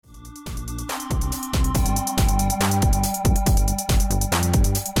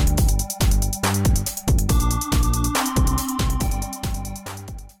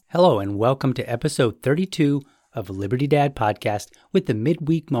Hello and welcome to episode 32 of Liberty Dad Podcast with the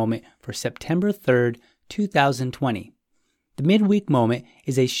midweek moment for September 3rd, 2020. The midweek moment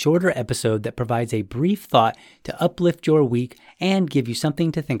is a shorter episode that provides a brief thought to uplift your week and give you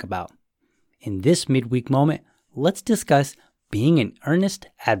something to think about. In this midweek moment, let's discuss being an earnest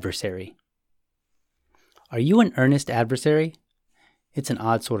adversary. Are you an earnest adversary? It's an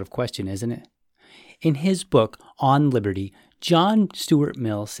odd sort of question, isn't it? In his book, On Liberty, John Stuart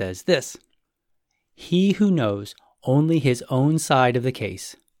Mill says this: "He who knows only his own side of the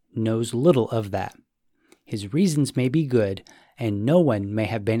case knows little of that. His reasons may be good, and no one may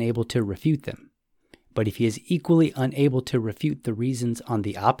have been able to refute them. But if he is equally unable to refute the reasons on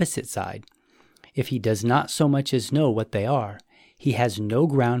the opposite side, if he does not so much as know what they are, he has no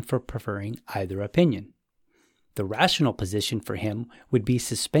ground for preferring either opinion. The rational position for him would be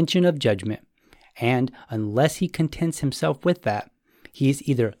suspension of judgment, and unless he contents himself with that, he is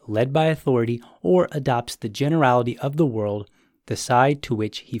either led by authority or adopts the generality of the world, the side to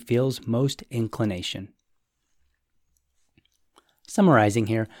which he feels most inclination." Summarizing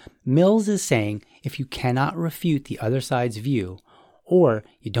here, Mills is saying if you cannot refute the other side's view, or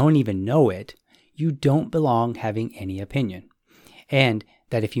you don't even know it, you don't belong having any opinion, and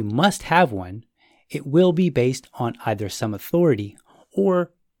that if you must have one, it will be based on either some authority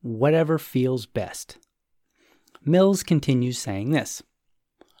or whatever feels best. Mills continues saying this: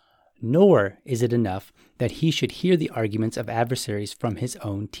 "Nor is it enough that he should hear the arguments of adversaries from his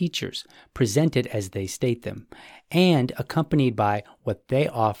own teachers, presented as they state them, and accompanied by what they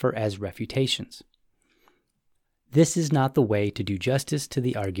offer as refutations. This is not the way to do justice to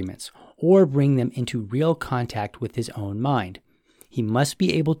the arguments, or bring them into real contact with his own mind. He must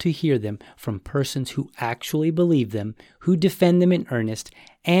be able to hear them from persons who actually believe them, who defend them in earnest,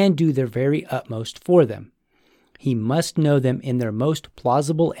 and do their very utmost for them. He must know them in their most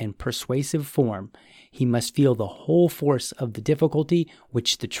plausible and persuasive form. He must feel the whole force of the difficulty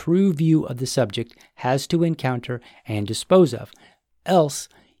which the true view of the subject has to encounter and dispose of, else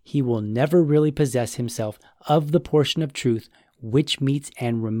he will never really possess himself of the portion of truth which meets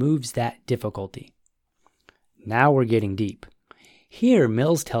and removes that difficulty." Now we're getting deep. Here,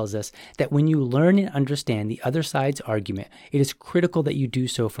 Mills tells us that when you learn and understand the other side's argument, it is critical that you do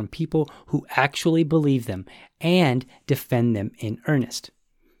so from people who actually believe them and defend them in earnest.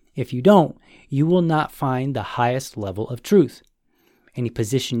 If you don't, you will not find the highest level of truth. Any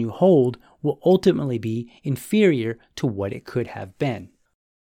position you hold will ultimately be inferior to what it could have been.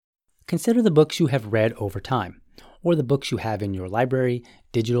 Consider the books you have read over time, or the books you have in your library,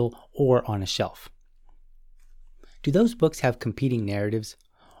 digital, or on a shelf. Do those books have competing narratives,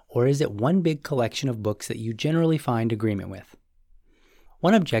 or is it one big collection of books that you generally find agreement with?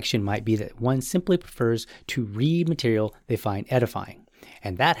 One objection might be that one simply prefers to read material they find edifying,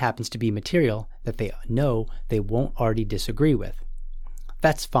 and that happens to be material that they know they won't already disagree with.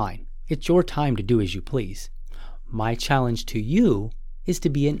 That's fine. It's your time to do as you please. My challenge to you is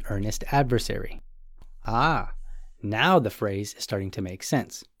to be an earnest adversary. Now the phrase is starting to make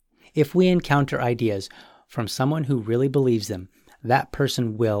sense. If we encounter ideas from someone who really believes them, that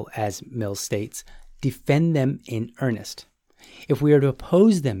person will, as Mills states, defend them in earnest. If we are to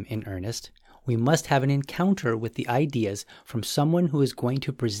oppose them in earnest, we must have an encounter with the ideas from someone who is going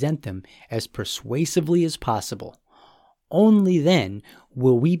to present them as persuasively as possible. Only then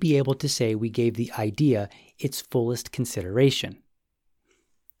will we be able to say we gave the idea its fullest consideration.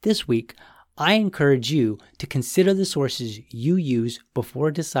 This week, I encourage you to consider the sources you use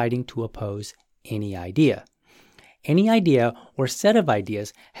before deciding to oppose any idea. Any idea or set of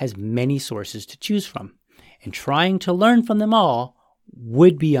ideas has many sources to choose from, and trying to learn from them all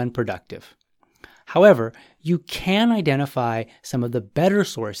would be unproductive. However, you can identify some of the better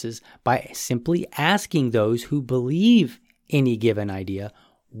sources by simply asking those who believe any given idea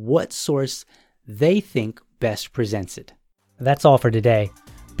what source they think best presents it. That's all for today.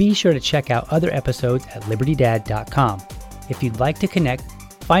 Be sure to check out other episodes at libertydad.com. If you'd like to connect,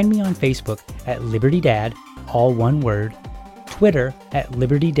 find me on Facebook at LibertyDad, all one word, Twitter at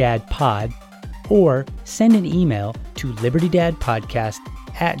LibertyDadPod, or send an email to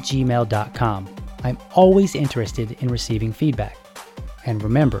libertydadpodcast@gmail.com. I'm always interested in receiving feedback. And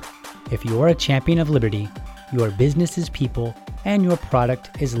remember, if you're a champion of liberty, your business is people and your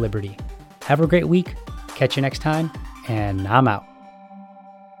product is liberty. Have a great week. Catch you next time, and I'm out.